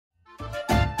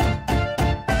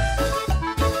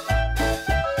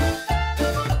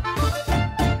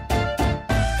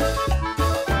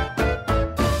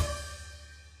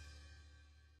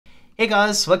Hey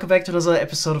guys, welcome back to another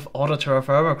episode of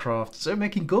Auto-TerraFirmaCraft. So we're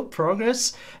making good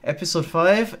progress, episode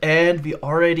 5, and we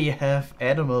already have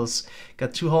animals.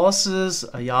 Got 2 horses,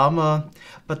 a llama,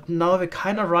 but now we're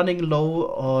kind of running low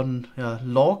on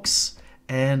logs,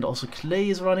 and also clay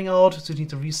is running out, so we need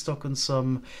to restock on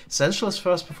some essentials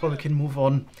first before we can move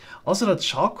on. Also, the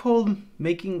charcoal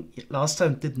making last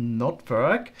time did not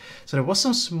work, so there was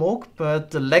some smoke,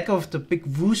 but the lack of the big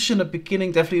whoosh in the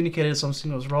beginning definitely indicated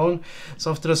something was wrong.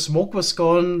 So after the smoke was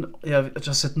gone, yeah, I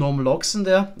just had normal logs in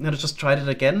there, and I just tried it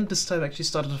again. This time I actually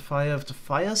started a fire with the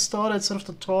fire starter instead of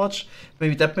the torch.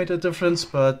 Maybe that made a difference,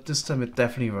 but this time it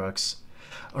definitely works.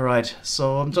 Alright,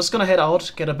 so I'm just gonna head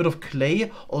out, get a bit of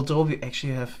clay, although we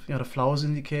actually have the flowers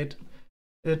indicate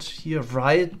it here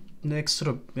right next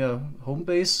to the home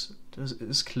base.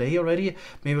 There's clay already.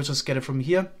 Maybe I'll just get it from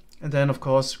here. And then of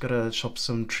course we gotta chop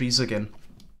some trees again.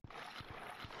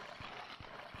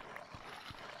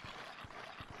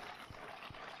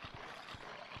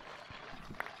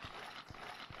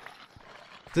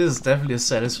 This is definitely a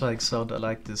satisfying sound, I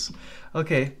like this.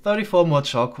 Okay, 34 more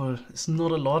charcoal. It's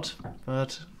not a lot,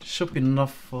 but should be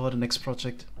enough for the next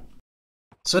project.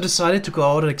 So I decided to go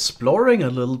out exploring a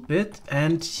little bit,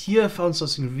 and here I found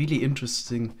something really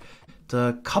interesting.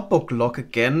 The kapok log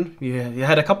again. We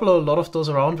had a lot of those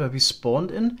around where we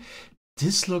spawned in.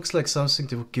 This looks like something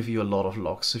that would give you a lot of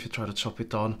logs if you try to chop it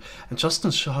down. And just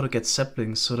not sure how to get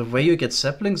saplings. So the way you get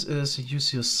saplings is you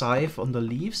use your scythe on the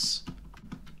leaves.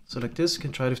 So like this, you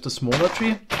can try it with the smaller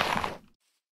tree.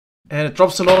 And it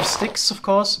drops a lot of sticks, of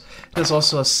course. There's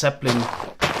also a sapling.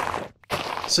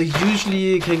 So usually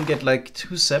you can get like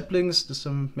 2 saplings. There's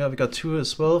some, we got 2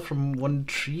 as well from 1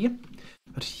 tree.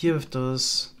 But here with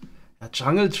those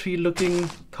jungle tree looking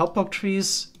kapok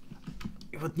trees,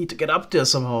 you would need to get up there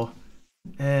somehow.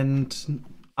 And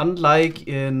unlike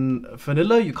in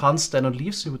vanilla, you can't stand on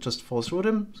leaves, you would just fall through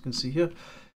them, as you can see here.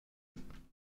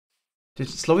 They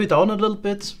slow you down a little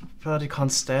bit, but you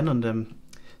can't stand on them.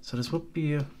 So this would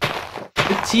be a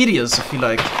bit tedious, I feel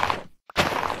like.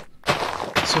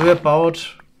 So we're about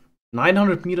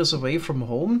 900 meters away from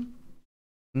home.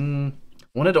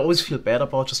 One I'd always feel bad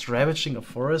about just ravaging a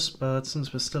forest, but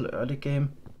since we're still early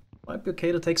game, might be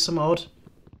okay to take some out.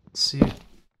 Let's see.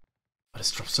 Oh,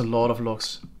 this drops a lot of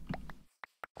logs.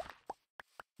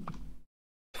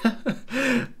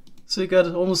 So you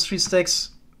got almost 3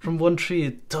 stacks from 1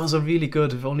 tree. Those are really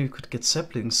good. If only we could get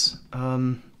saplings.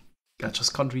 I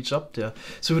just can't reach up there.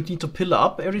 So we would need to pillar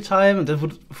up every time, and that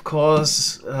would, of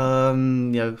course,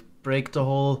 break the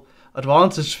whole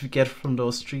advantage we get from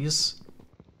those trees.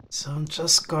 So I'm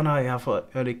just gonna, for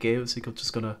early games, I'm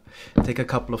just gonna take a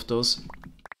couple of those.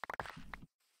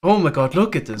 Oh my god,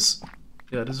 look at this.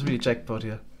 Yeah, this is really jackpot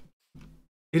here.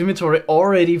 Inventory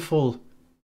already full.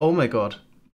 Oh my god.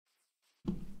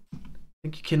 I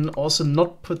think you can also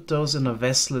not put those in a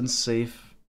vessel and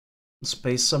save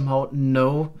space somehow.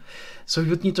 No. So you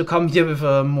would need to come here with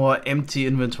a more empty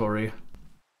inventory.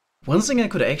 One thing I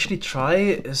could actually try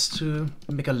is to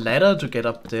make a ladder to get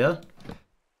up there.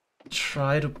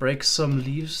 Try to break some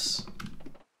leaves.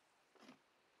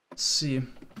 Let's see.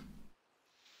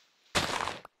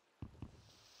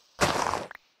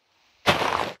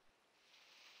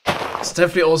 It's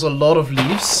definitely also a lot of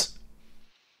leaves.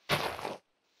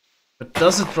 But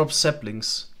does it drop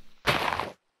saplings?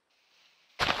 I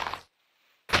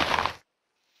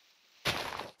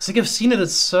think I've seen it that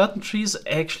certain trees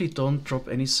actually don't drop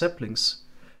any saplings.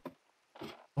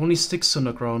 Only sticks on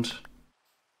the ground.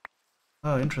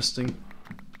 Ah, interesting.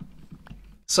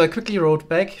 So I quickly rode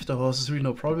back. The horse is really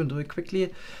no problem, do it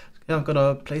quickly. Yeah, I'm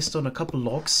gonna place down a couple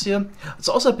logs here. What's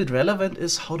also a bit relevant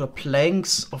is how the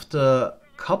planks of the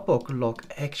kapok log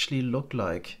actually look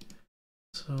like.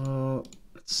 So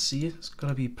let's see, it's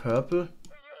gonna be purple.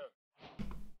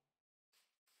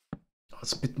 Oh,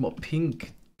 it's a bit more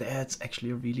pink. That's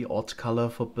actually a really odd color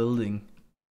for building.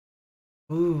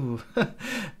 Ooh.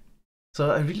 So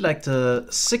I really like the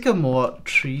sycamore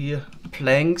tree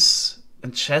planks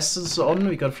and chests and so on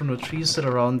we got from the trees that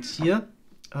are around here.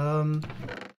 Got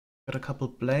a couple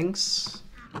blanks.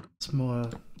 It's more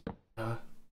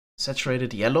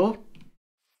saturated yellow.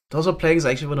 Those are planks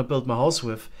I actually want to build my house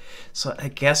with. So I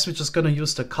guess we're just gonna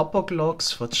use the kapok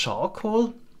logs for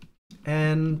charcoal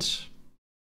and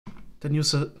then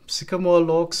use the sycamore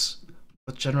logs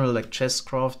for general like chest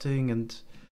crafting and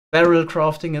barrel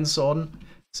crafting and so on.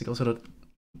 I think also that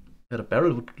the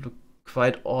barrel would look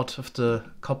quite odd of the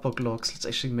kapok logs. Let's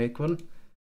actually make one.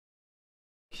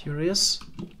 Curious.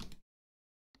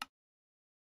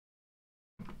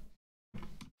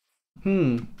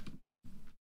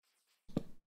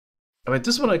 Alright,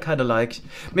 this one I kind of like.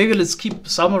 Maybe let's keep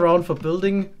some around for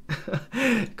building.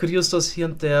 Could use those here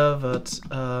and there, but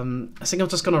I think I'm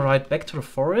just gonna ride back to the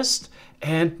forest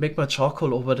and make my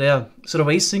charcoal over there. So the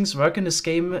way things work in this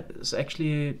game is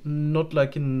actually not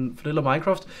like in vanilla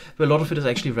Minecraft, where a lot of it is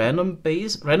actually random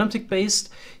tick based.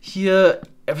 Here,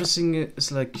 everything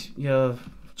is like, yeah,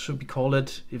 should we call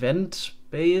it event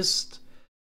based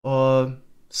or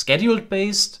scheduled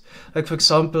based? Like for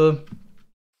example,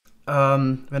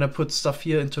 when I put stuff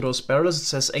here into those barrels, it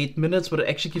says 8 minutes, but it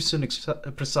actually gives you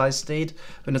a precise date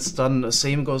when it's done. The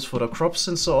same goes for the crops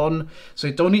and so on. So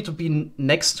you don't need to be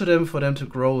next to them for them to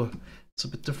grow. It's a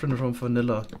bit different from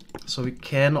vanilla. So we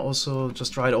can also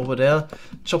just ride over there,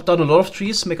 chop down a lot of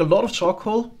trees, make a lot of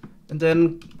charcoal, and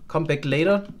then come back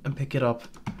later and pick it up.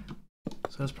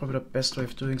 So that's probably the best way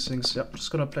of doing things. Yeah, I'm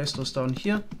just gonna place those down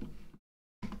here.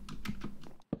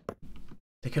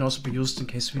 They can also be used in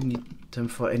case we need them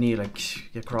for any like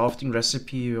crafting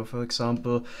recipe, or for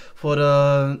example for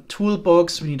the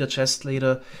toolbox we need a chest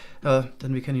later.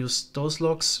 Then we can use those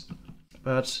logs.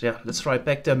 But yeah, let's ride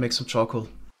back there and make some charcoal.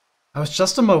 I was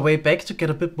just on my way back to get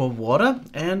a bit more water,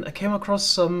 and I came across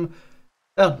some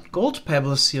gold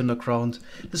pebbles here on the ground.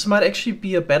 This might actually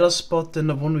be a better spot than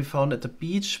the one we found at the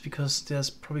beach, because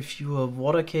there's probably fewer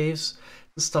water caves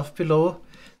and stuff below.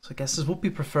 So I guess this would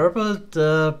be preferable.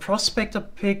 The prospector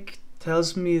pick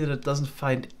tells me that it doesn't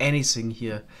find anything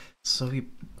here. So we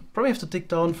probably have to dig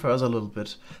down further a little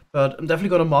bit. But I'm definitely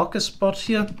gonna mark a spot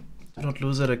here. Do not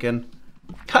lose it again.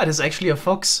 God, it's actually a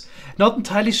fox. Not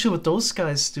entirely sure what those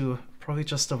guys do. Probably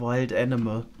just a wild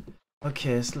animal.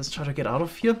 Okay, so let's try to get out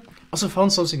of here. Also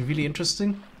found something really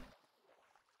interesting.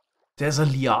 There's a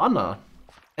liana.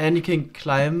 And you can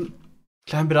climb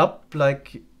it up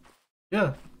like,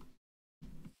 yeah,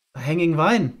 a hanging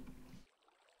vine.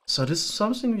 So this is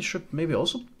something we should maybe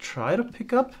also try to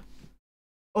pick up.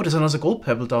 Oh, there's another gold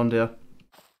pebble down there.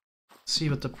 Let's see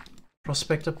what the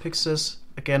prospector pick says.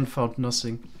 Again, found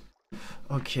nothing.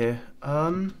 Okay,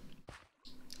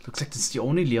 looks like it's the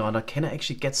only liana. Can I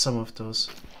actually get some of those?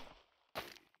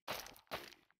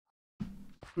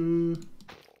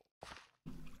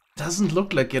 Doesn't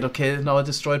look like it. Okay, now I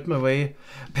destroyed my way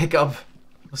back up.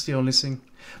 Was the only thing.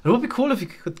 It would be cool if you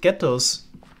could get those.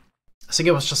 I think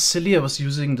it was just silly. I was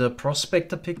using the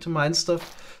prospector pick to mine stuff.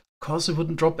 Of course, it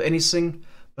wouldn't drop anything,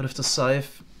 but with the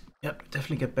scythe, yeah,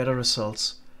 definitely get better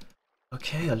results.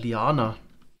 Okay, a liana.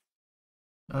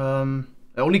 I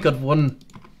only got one.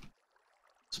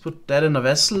 Let's put that in a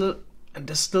vessel, and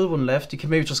there's still one left. You can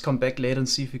maybe just come back later and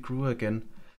see if it grew again.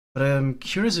 But I'm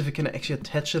curious if you can actually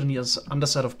attach it on the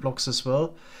underside of blocks as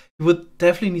well. You would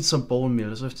definitely need some bone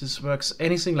meal. So if this works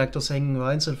anything like those hanging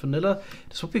vines in vanilla,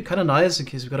 this would be kind of nice in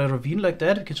case we got a ravine like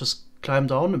that. We could just climb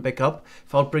down and back up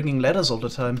without bringing ladders all the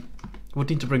time. Would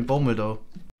need to bring bone meal though.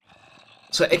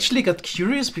 So I actually got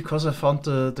curious because I found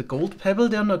the gold pebble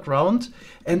there on the ground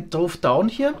and dove down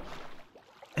here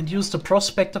and used the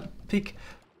prospector pick,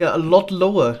 yeah, a lot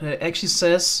lower. It actually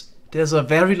says there's a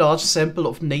very large sample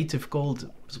of native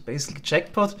gold. So basically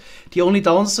jackpot. The only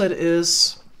downside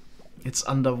is it's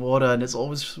underwater and it's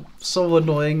always so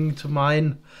annoying to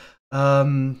mine.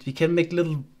 We can make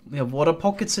little water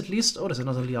pockets at least. Oh, there's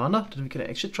another liana. Then we can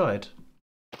actually try it.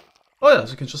 Oh yeah,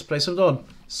 so you can just place them down.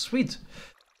 Sweet.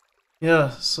 Yeah,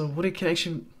 so what you can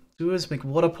actually do is make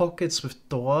water pockets with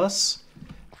doors.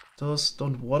 Those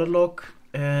don't waterlog,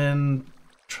 and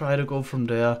try to go from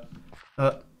there.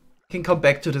 Can come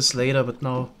back to this later, but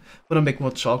now I'm gonna make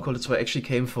more charcoal. That's what I actually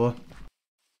came for.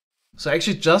 So I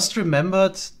actually just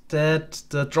remembered that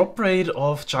the drop rate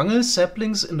of jungle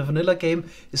saplings in the vanilla game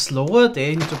is lower.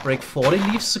 They need to break 40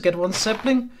 leaves to get one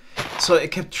sapling. So I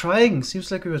kept trying. Seems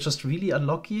like we were just really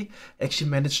unlucky. I actually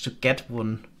managed to get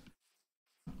one.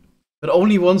 But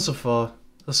only one so far.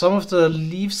 So some of the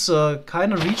leaves are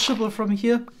kind of reachable from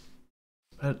here.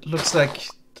 But it looks like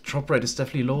the drop rate is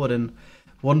definitely lower than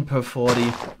 1 per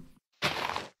 40.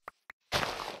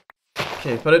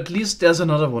 Okay, but at least there's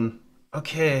another one.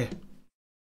 Okay.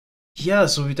 Yeah,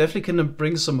 so we definitely can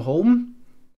bring some home.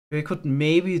 We could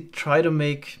maybe try to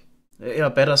make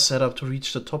a better setup to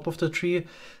reach the top of the tree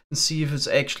and see if it's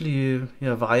actually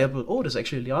viable. Oh, there's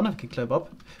actually a liana we can climb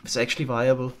up. If it's actually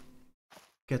viable.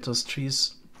 Get those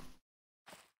trees.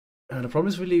 And the problem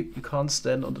is really you can't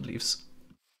stand on the leaves.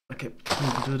 Okay, we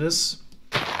need to do this.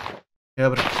 Yeah,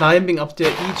 but climbing up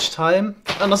there each time.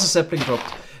 Another sapling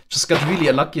dropped. Just got really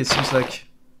unlucky, it seems like,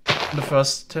 in the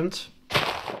first attempt.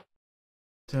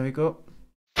 There we go.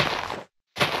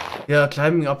 Yeah,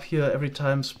 climbing up here every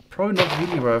time is probably not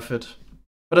really worth it.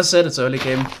 But as I said, it's early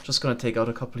game. Just gonna take out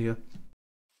a couple here.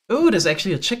 Oh, there's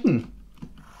actually a chicken.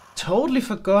 totally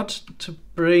forgot to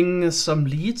bring some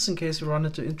leads in case we run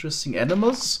into interesting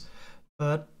animals.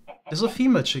 But there's a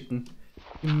female chicken.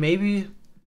 Maybe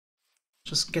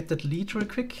just get that lead real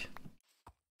quick.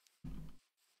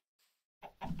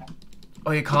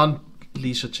 Oh, you can't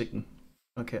leash a chicken.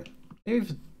 Okay. Maybe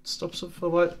if it stops it for a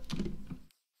while.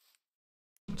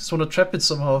 Just want to trap it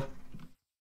somehow.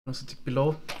 There's a tick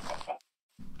below.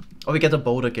 Oh, we get a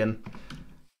boat again.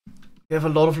 We have a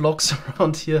lot of logs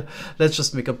around here. Let's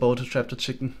just make a boat to trap the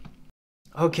chicken.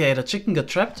 Okay, the chicken got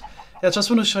trapped. I just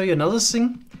want to show you another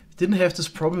thing. We didn't have this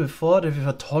problem before that we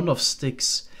have a ton of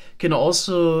sticks. You can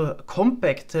also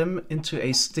compact them into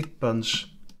a stick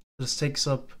bunch. This takes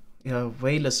up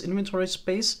way less inventory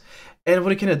space. And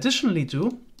what you can additionally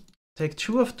do, take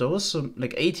 2 of those, so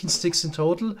like 18 sticks in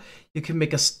total, you can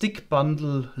make a stick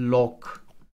bundle log.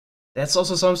 That's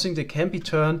also something that can be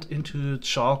turned into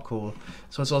charcoal.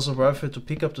 So it's also worth it to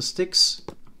pick up the sticks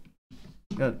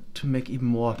to make even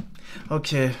more.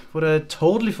 Okay, what I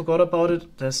totally forgot about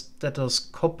it, that those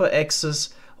copper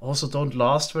axes also don't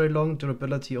last very long.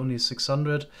 Durability only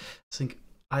 600. I think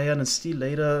iron and steel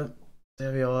later,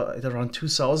 there we are at around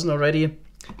 2000 already.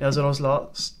 Yeah, so those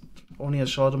last only a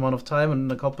short amount of time and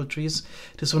a couple of trees.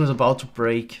 This one is about to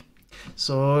break.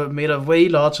 So I made a way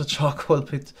larger charcoal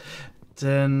pit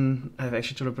than I have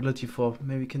actually durability for.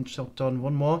 Maybe we can chop down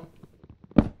one more.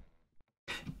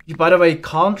 You, by the way,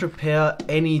 can't repair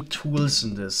any tools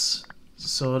in this.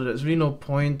 So there's really no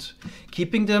point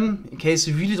keeping them. In case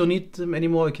you really don't need them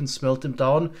anymore, you can smelt them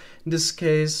down. In this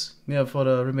case, yeah, for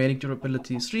the remaining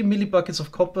durability, 3 millibuckets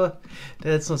of copper.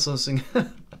 That's not something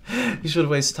you should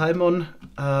waste time on.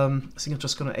 I think I'm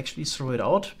just gonna actually throw it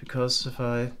out, because if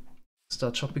I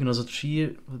start chopping another tree,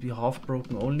 it will be half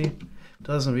broken only.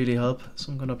 Doesn't really help.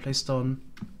 So I'm gonna place down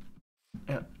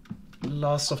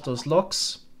last of those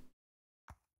logs.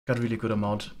 Got a really good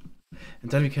amount. And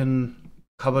then we can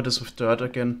cover this with dirt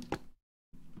again.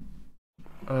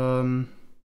 Yeah,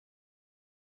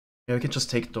 we can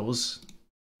just take those,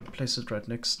 place it right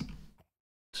next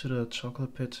to the charcoal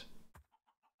pit.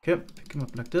 Okay, pick them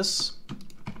up like this.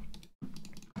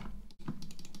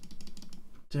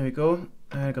 There we go.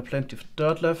 I got plenty of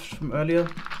dirt left from earlier.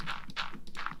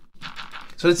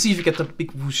 So let's see if we get the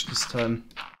big whoosh this time.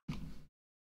 I'm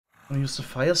gonna use the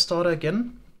fire starter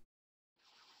again.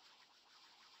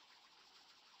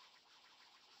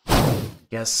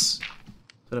 Yes.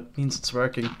 So that means it's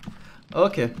working.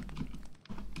 Okay.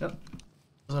 Yeah.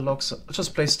 The logs are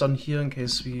just placed down here in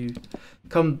case we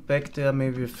come back there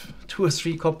maybe with 2 or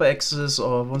 3 copper axes,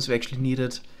 or once we actually need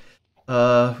it.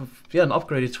 Yeah, an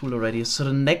upgraded tool already. So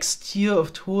the next tier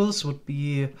of tools would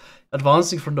be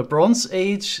advancing from the Bronze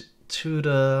Age to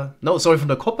the... No, sorry, from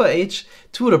the Copper Age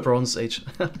to the Bronze Age.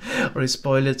 Already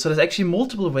spoiled it. So there's actually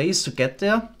multiple ways to get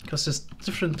there, because there's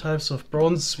different types of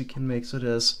bronze we can make. So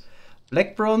there's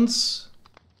black bronze,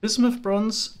 bismuth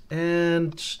bronze,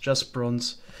 and just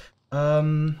bronze.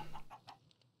 Look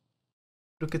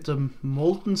at the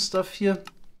molten stuff here.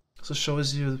 So it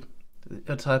shows you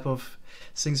a type of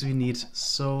things we need.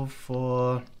 So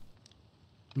for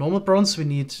normal bronze we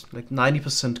need like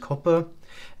 90% copper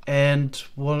and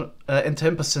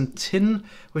 10% tin,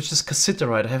 which is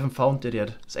cassiterite. I haven't found it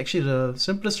yet. It's actually the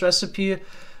simplest recipe.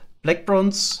 Black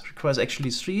bronze requires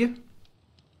actually 3.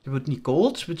 We would need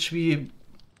gold, which we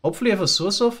hopefully have a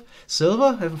source of.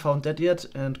 Silver, haven't found that yet.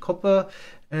 And copper.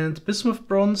 And bismuth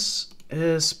bronze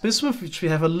is bismuth, which we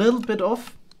have a little bit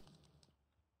of.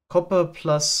 Copper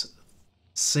plus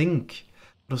zinc.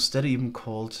 What was that even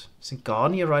called? I think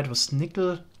garnierite was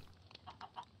nickel.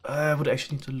 I would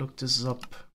actually need to look this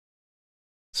up.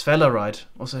 Sphalerite.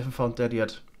 Also haven't found that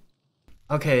yet.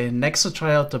 Okay, next to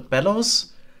try out the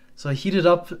bellows. So I heated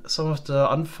up some of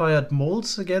the unfired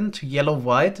molds again to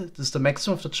yellow-white. This is the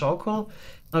maximum of the charcoal.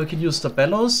 Now we can use the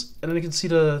bellows, and then you can see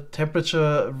the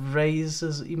temperature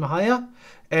raises even higher,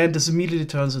 and this immediately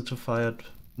turns into fired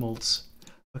molds.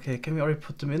 Okay, can we already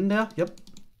put them in there? Yep.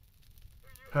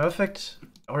 Perfect.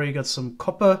 Already got some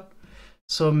copper.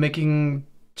 So I'm making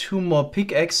 2 more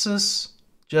pickaxes,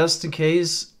 just in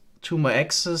case. 2 more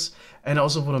axes, and I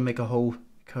also want to make a hoe,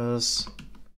 because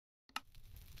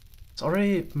it's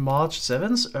already March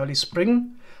 7th, early spring.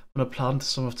 I'm gonna plant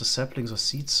some of the saplings or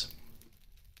seeds.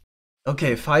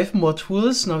 Okay, 5 more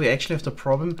tools. Now we actually have the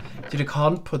problem that you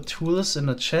can't put tools in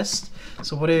a chest.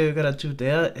 So what you're gonna do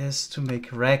there is to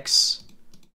make racks.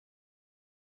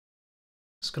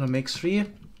 Just gonna make 3. You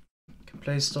can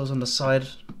place those on the side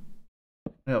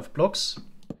of blocks.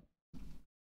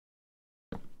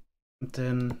 And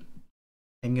then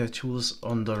hang your tools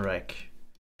on the rack.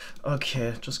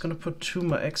 Okay, just gonna put 2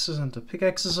 more axes and the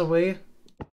pickaxes away.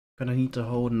 Gonna need the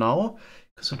hoe now,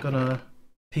 because I'm gonna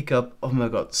pick up, oh my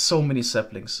god, so many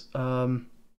saplings.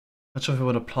 Not sure if I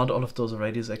want to plant all of those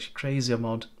already, it's actually crazy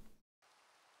amount.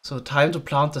 So time to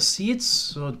plant the seeds.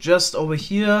 So just over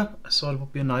here, I thought it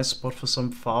would be a nice spot for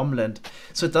some farmland.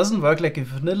 So it doesn't work like in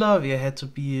vanilla, where you had to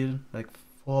be like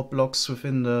 4 blocks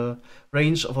within the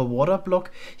range of a water block.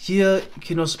 Here you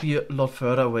can also be a lot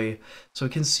further away. So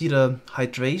you can see the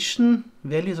hydration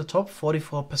value at the top,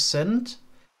 44%.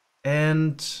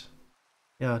 And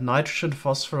yeah, nitrogen,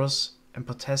 phosphorus, and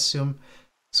potassium.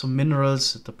 So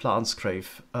minerals that the plants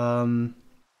crave.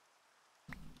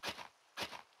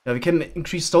 Yeah, we can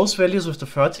increase those values with the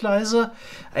fertilizer.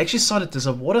 I actually saw that there's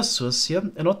a water source here.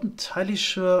 I'm not entirely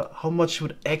sure how much it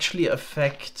would actually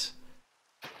affect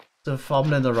the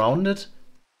farmland around it.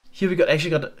 Here we actually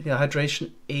got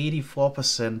hydration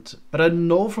 84%. But I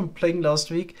know from playing last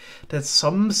week that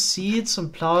some seeds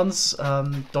and plants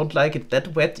don't like it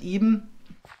that wet even.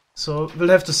 So we'll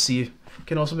have to see.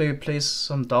 Can also maybe place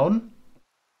some down.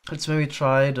 Let's maybe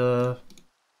try the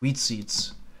wheat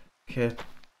seeds. Okay.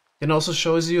 It also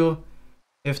shows you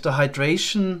if the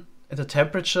hydration and the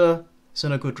temperature is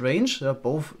in a good range. They're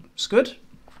both is good.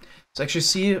 So actually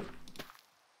see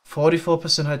 44%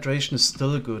 hydration is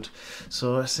still good.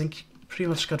 So I think pretty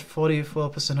much got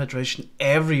 44% hydration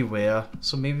everywhere.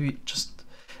 So maybe just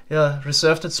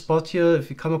reserve that spot here if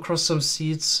you come across some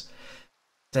seeds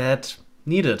that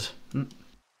need it.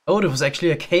 Oh, there was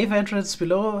actually a cave entrance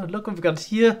below. Look what we got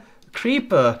here. A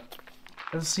creeper. I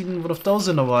haven't seen one of those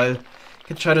in a while.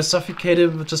 Can try to suffocate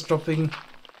him with just dropping a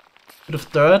bit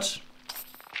of dirt.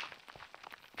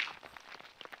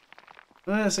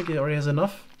 I think he already has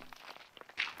enough.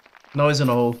 Now he's in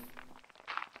a hole.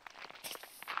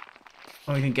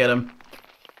 Oh, we can get him.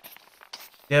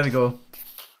 There we go.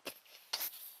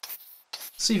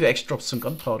 See if he actually drops some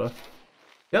gunpowder.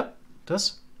 Yeah, it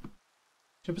does.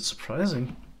 It's a bit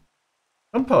surprising.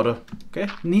 Gunpowder. Okay,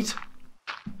 neat.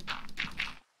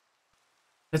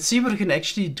 Let's see what we can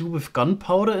actually do with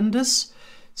gunpowder in this.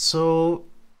 So,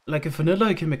 like in vanilla,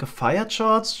 you can make a fire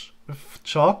charge with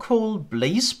charcoal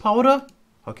blaze powder.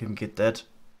 How can we get that?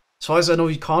 As far as I know,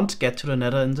 you can't get to the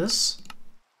nether in this.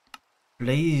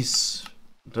 Blaze.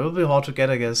 That will be hard to get,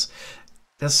 I guess.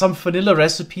 There's some vanilla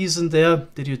recipes in there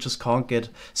that you just can't get.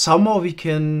 Somehow we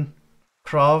can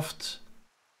craft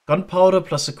gunpowder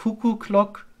plus a cuckoo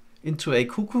clock into a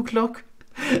cuckoo clock.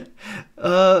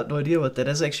 No idea what that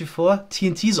is actually for.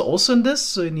 TNT is also in this,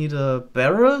 so you need a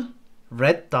barrel,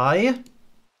 red dye,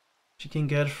 which you can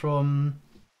get from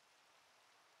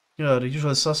the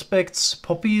usual suspects,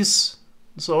 poppies,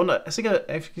 and so on. I think I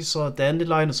actually saw a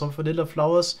dandelion and some vanilla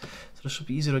flowers, so this should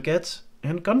be easy to get.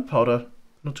 And gunpowder,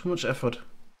 not too much effort.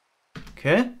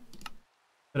 Okay,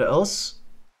 what else?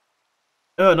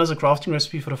 Oh, another crafting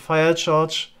recipe for the fire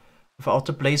charge without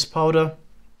the blaze powder.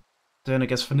 Then I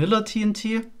guess vanilla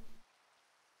TNT.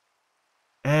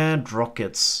 And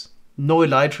rockets. No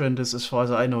elytra in this as far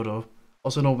as I know though.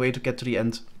 Also no way to get to the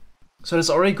end. So there's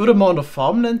already a good amount of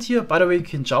farmland here. By the way, you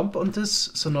can jump on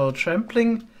this. So no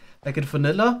trampling like in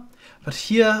vanilla. But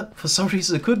here, for some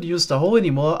reason, I couldn't use the hoe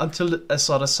anymore until I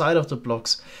saw the side of the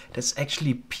blocks. That's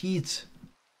actually peat.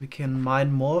 We can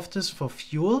mine more of this for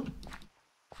fuel.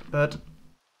 But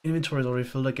inventory is already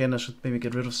filled again. I should maybe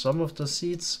get rid of some of the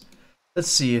seeds. Let's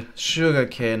see,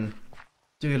 sugarcane.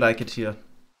 Do you like it here?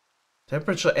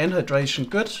 Temperature and hydration,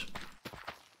 good.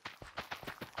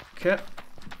 Okay,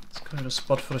 let's go to the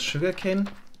spot for the sugarcane.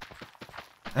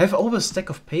 I have over a stack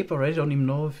of paper already, don't even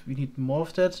know if we need more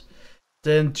of that.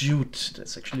 Then jute,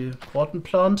 that's actually an important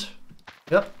plant.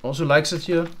 Yeah, also likes it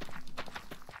here.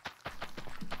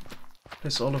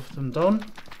 Place all of them down.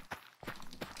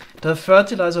 The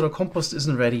fertilizer or compost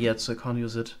isn't ready yet, so I can't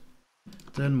use it.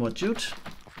 Then more jute.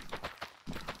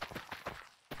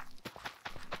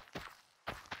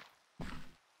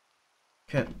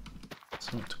 Okay,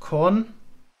 so to corn.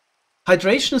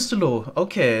 Hydration is too low.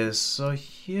 Okay, so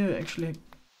here actually,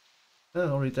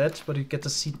 already that, but you get the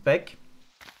seed back.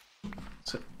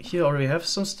 So here I already have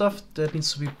some stuff that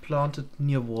needs to be planted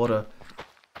near water.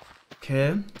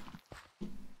 Okay.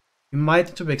 We might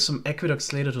need to make some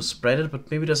aqueducts later to spread it, but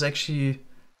maybe there's actually,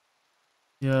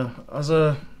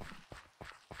 other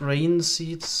grain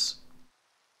seeds.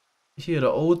 Here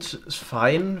the oat is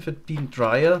fine with it being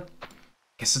drier.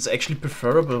 Guess it's actually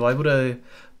preferable. Why would I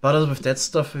bother with that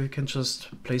stuff if we can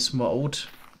just place more oat?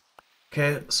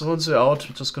 Okay, so once we're out,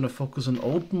 we're just gonna focus on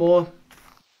oat more.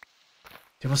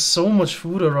 There was so much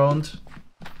food around.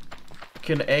 You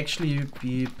can actually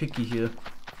be picky here.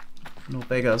 No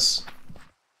beggars.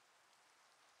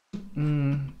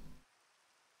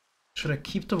 Should I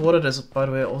keep the water? There's, by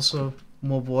the way, also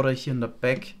more water here in the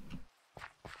back.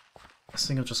 I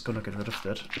think I'm just gonna get rid of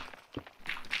that.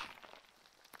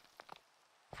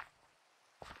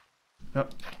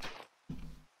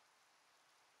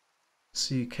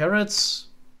 see carrots.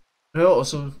 Yeah,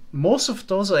 also most of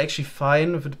those are actually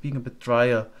fine with it being a bit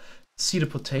drier. See the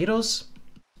potatoes.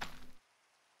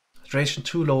 Hydration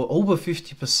too low, over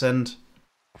 50%.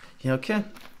 Yeah, okay.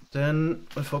 Then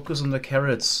I focus on the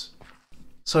carrots.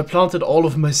 So I planted all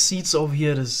of my seeds over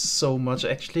here. There's so much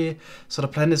actually. So the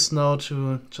plan is now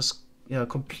to just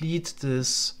complete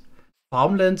this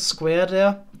farmland square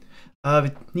there.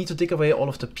 We need to dig away all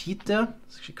of the peat there.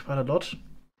 It's actually quite a lot.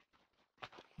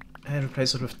 And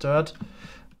replace it with dirt.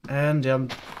 And yeah, I'm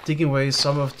digging away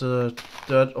some of the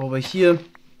dirt over here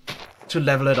to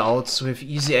level it out so we have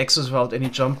easy access without any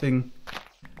jumping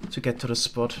to get to the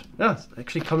spot. Yeah, it's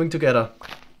actually coming together.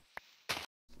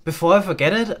 Before I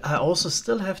forget it, I also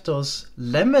still have those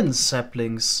lemon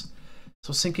saplings. So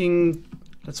I was thinking,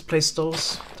 let's place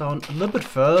those down a little bit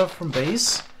further from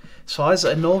base. As far as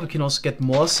I know, we can also get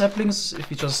more saplings if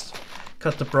we just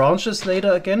cut the branches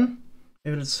later again.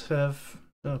 Maybe let's have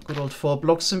a good old 4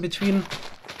 blocks in between.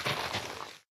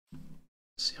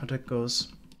 See how that goes.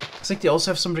 I think they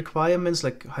also have some requirements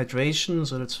like hydration,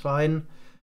 so that's fine.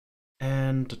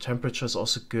 And the temperature is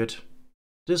also good.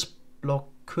 This block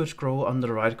could grow under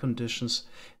the right conditions,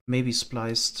 maybe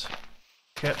spliced.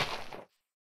 Okay.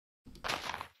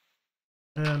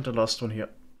 And the last one here.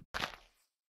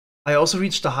 I also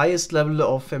reached the highest level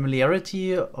of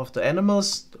familiarity of the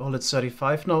animals, all at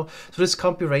 35 now. So this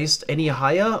can't be raised any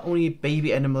higher, only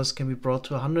baby animals can be brought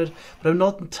to 100, but I'm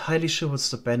not entirely sure what's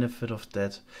the benefit of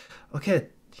that. Okay,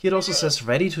 here it also says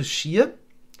ready to shear,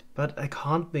 but I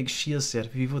can't make shears yet.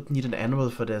 We would need an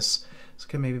animal for this. So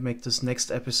can maybe make this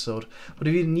next episode. What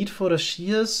we need for the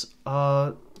shears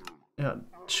are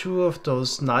 2 of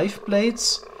those knife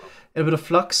blades and a bit of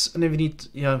flux, and then we need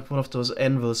one of those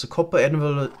anvils. A copper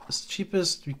anvil is the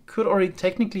cheapest. We could already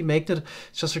technically make that. It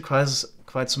just requires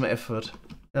quite some effort.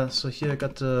 Yeah, so here I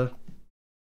got the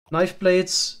knife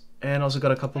blades and also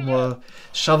got a couple more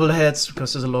shovel heads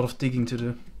because there's a lot of digging to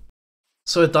do.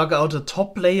 So I dug out the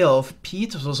top layer of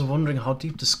peat. I was also wondering how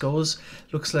deep this goes.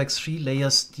 Looks like 3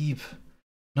 layers deep.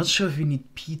 Not sure if we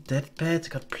need peat that bad.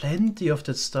 Got plenty of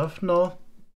that stuff now.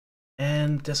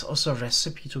 And there's also a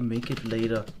recipe to make it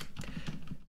later.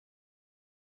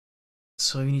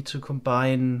 So we need to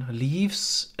combine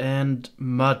leaves and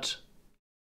mud.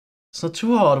 It's not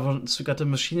too hard once we got the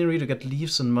machinery to get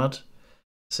leaves and mud.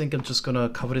 I think I'm just gonna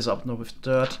cover this up now with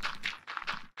dirt.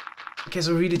 In case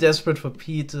I'm really desperate for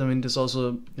peat, I mean there's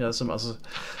also some other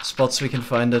spots we can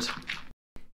find it.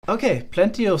 Okay,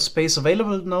 plenty of space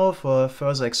available now for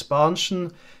further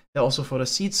expansion. Also for the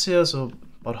seeds here, so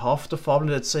about half the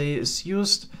farmland, let's say, is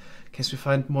used. In case we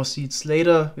find more seeds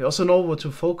later. We also know what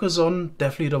to focus on.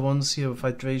 Definitely the ones here with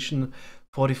hydration,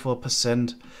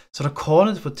 44%. So the corn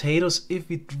and potatoes, if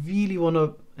we really want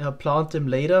to plant them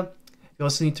later, we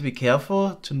also need to be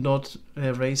careful to not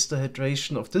raise the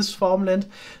hydration of this farmland.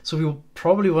 So we will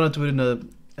probably want to do it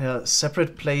in a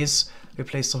separate place.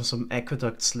 Replace some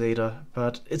aqueducts later,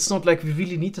 but it's not like we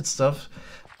really need that stuff.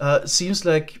 It seems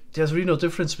like there's really no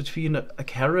difference between a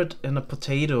carrot and a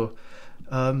potato.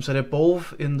 So they're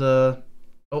both in the...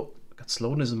 Oh, got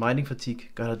slowness and mining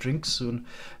fatigue. Gotta drink soon.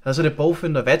 So they're both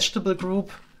in the vegetable group.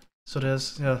 So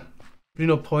there's really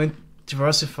no point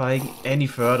diversifying any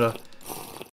further.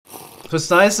 So it's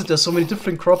nice that there's so many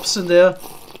different crops in there.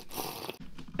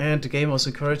 And the game also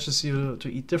encourages you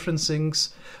to eat different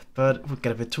things. But it would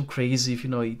get a bit too crazy if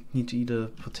you need to eat a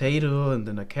potato and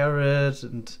then a carrot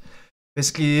and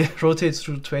basically rotate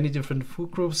through 20 different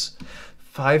food groups.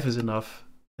 5 is enough.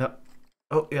 Yeah.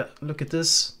 Oh yeah, look at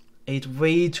this. Ate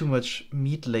way too much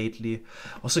meat lately.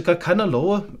 Also got kind of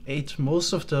low. Ate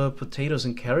most of the potatoes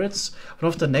and carrots. One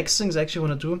of the next things I actually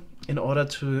want to do in order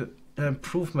to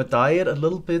improve my diet a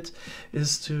little bit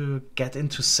is to get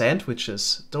into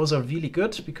sandwiches. Those are really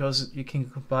good because you can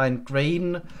combine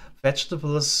grain,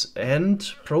 vegetables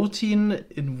and protein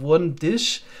in one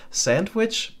dish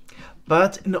sandwich.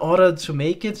 But in order to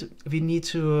make it, we need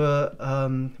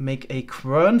to make a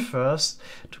quern first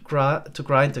to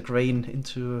grind the grain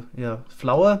into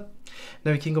flour.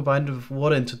 Then we can combine it with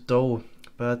water into dough.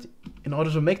 But in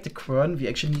order to make the quern, we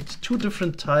actually need 2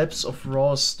 different types of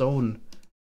raw stone.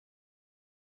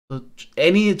 So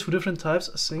any 2 different types,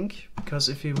 I think, because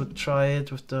if you would try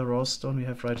it with the raw stone we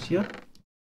have right here,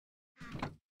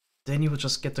 then you would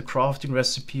just get the crafting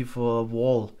recipe for a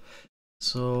wall.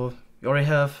 So we already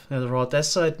have the raw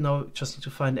dacite. Now just need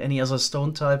to find any other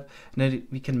stone type, and then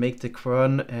we can make the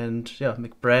quern and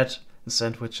make bread and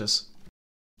sandwiches.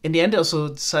 In the end, I also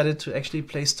decided to actually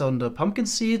place down the pumpkin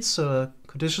seeds, so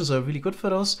conditions are really good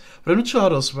for those. But I'm not sure how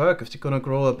those work, if they're gonna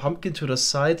grow a pumpkin to the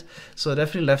side. So I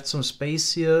definitely left some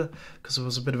space here, because I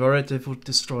was a bit worried they would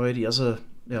destroy the other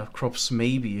crops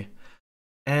maybe.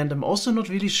 And I'm also not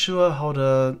really sure how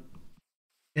the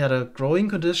growing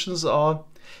conditions are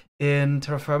in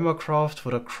Auto-TerraFirmaCraft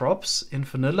for the crops in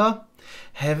vanilla.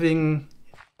 Having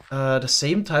the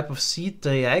same type of seed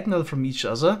diagonal from each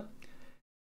other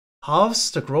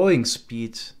halves the growing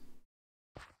speed.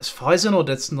 As far as I know,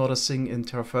 that's not a thing in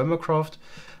Auto-TerraFirmaCraft.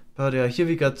 But yeah, here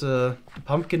we got the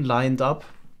pumpkin lined up.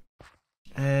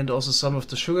 And also some of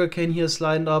the sugarcane here is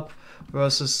lined up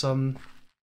versus some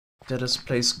that is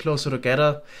placed closer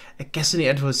together. I guess in the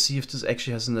end we'll see if this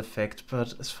actually has an effect,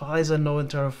 but as far as I know in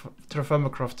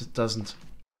Auto-TerraFirmaCraft it doesn't.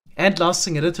 And last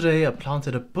thing I did today, I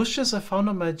planted the bushes I found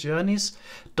on my journeys.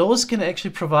 Those can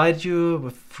actually provide you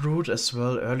with fruit as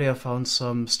well. Earlier I found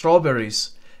some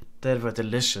strawberries that were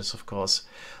delicious, of course.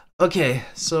 Okay,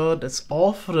 so that's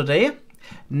all for today.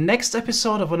 Next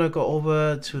episode I want to go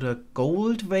over to the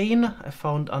gold vein I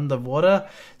found underwater.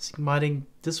 I think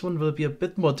this one will be a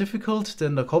bit more difficult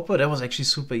than the copper. That was actually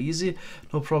super easy,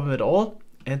 no problem at all.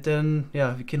 And then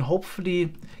yeah, we can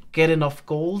hopefully get enough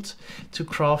gold to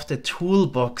craft a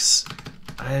toolbox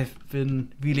I've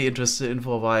been really interested in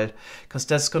for a while, because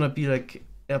that's gonna be like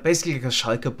basically like a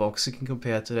shulker box. You can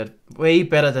compare to that, way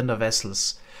better than the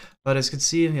vessels. But as you can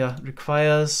see, yeah,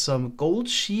 requires some gold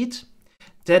sheet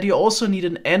that you also need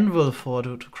an anvil for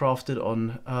to craft it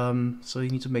on. So you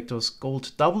need to make those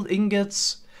gold double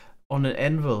ingots on an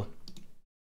anvil.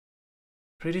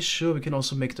 Pretty sure we can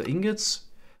also make the ingots.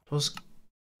 Those,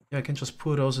 yeah, I can just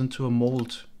pour those into a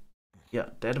mold. Yeah,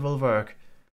 that will work.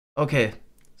 Okay,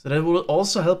 so that will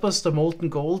also help us, the molten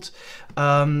gold,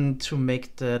 to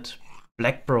make that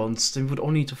black bronze. Then we would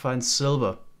only need to find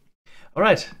silver.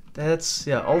 Alright, that's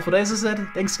all for today, as I said.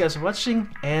 Thanks guys for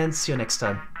watching, and see you next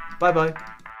time. Bye bye.